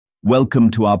Welcome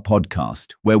to our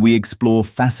podcast, where we explore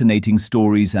fascinating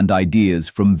stories and ideas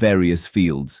from various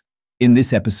fields. In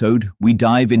this episode, we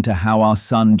dive into how our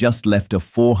sun just left a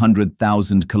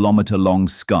 400,000-kilometer-long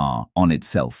scar on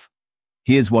itself.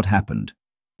 Here's what happened.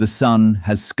 The sun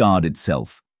has scarred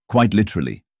itself, quite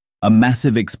literally. A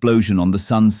massive explosion on the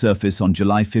sun's surface on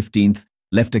July 15th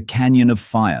left a canyon of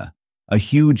fire, a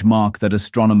huge mark that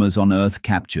astronomers on Earth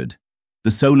captured. The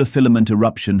solar filament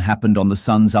eruption happened on the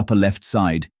sun's upper left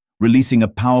side, releasing a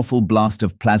powerful blast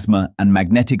of plasma and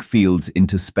magnetic fields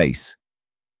into space.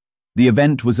 The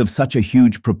event was of such a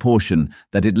huge proportion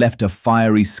that it left a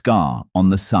fiery scar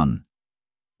on the sun.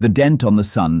 The dent on the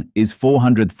sun is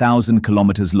 400,000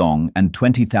 kilometers long and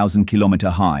 20,000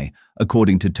 kilometers high,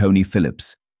 according to Tony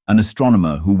Phillips, an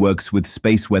astronomer who works with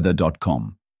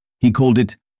spaceweather.com. He called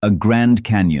it a Grand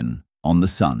Canyon on the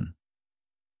sun.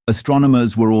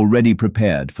 Astronomers were already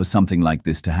prepared for something like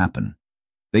this to happen.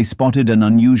 They spotted an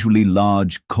unusually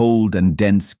large, cold and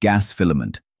dense gas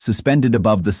filament suspended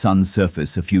above the sun's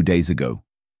surface a few days ago.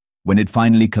 When it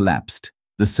finally collapsed,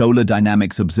 the Solar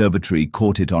Dynamics Observatory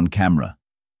caught it on camera.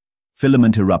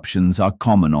 Filament eruptions are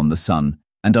common on the sun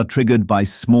and are triggered by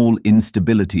small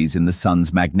instabilities in the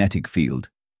sun's magnetic field.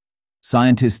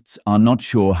 Scientists are not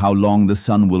sure how long the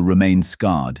sun will remain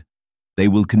scarred. They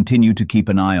will continue to keep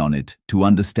an eye on it to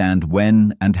understand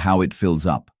when and how it fills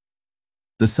up.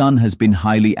 The sun has been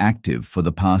highly active for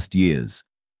the past years.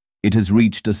 It has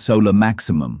reached a solar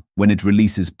maximum when it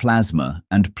releases plasma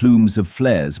and plumes of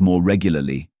flares more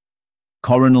regularly.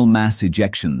 Coronal mass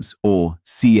ejections, or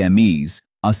CMEs,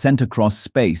 are sent across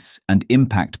space and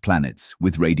impact planets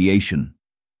with radiation.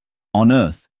 On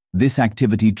Earth, this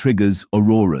activity triggers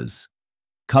auroras.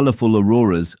 Colorful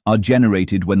auroras are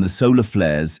generated when the solar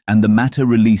flares and the matter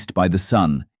released by the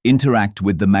sun interact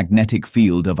with the magnetic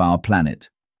field of our planet.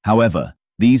 However,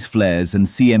 these flares and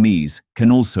CMEs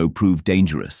can also prove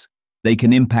dangerous. They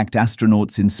can impact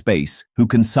astronauts in space who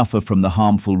can suffer from the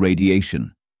harmful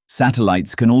radiation.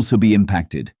 Satellites can also be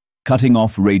impacted, cutting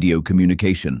off radio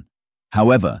communication.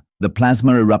 However, the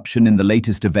plasma eruption in the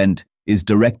latest event is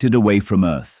directed away from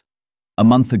Earth. A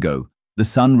month ago, the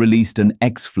sun released an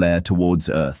X-flare towards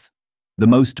Earth. The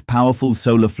most powerful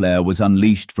solar flare was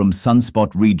unleashed from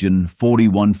sunspot region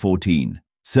 4114.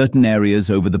 Certain areas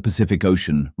over the Pacific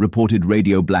Ocean reported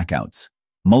radio blackouts.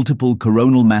 Multiple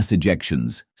coronal mass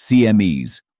ejections,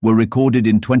 CMEs, were recorded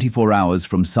in 24 hours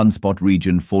from sunspot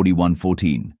region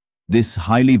 4114. This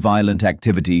highly violent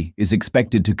activity is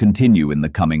expected to continue in the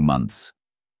coming months.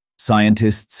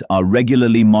 Scientists are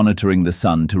regularly monitoring the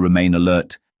sun to remain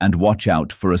alert and watch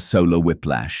out for a solar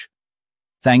whiplash.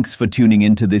 Thanks for tuning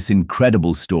into this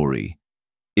incredible story.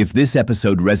 If this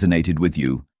episode resonated with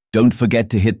you, don't forget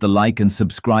to hit the like and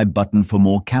subscribe button for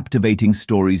more captivating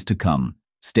stories to come.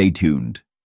 Stay tuned.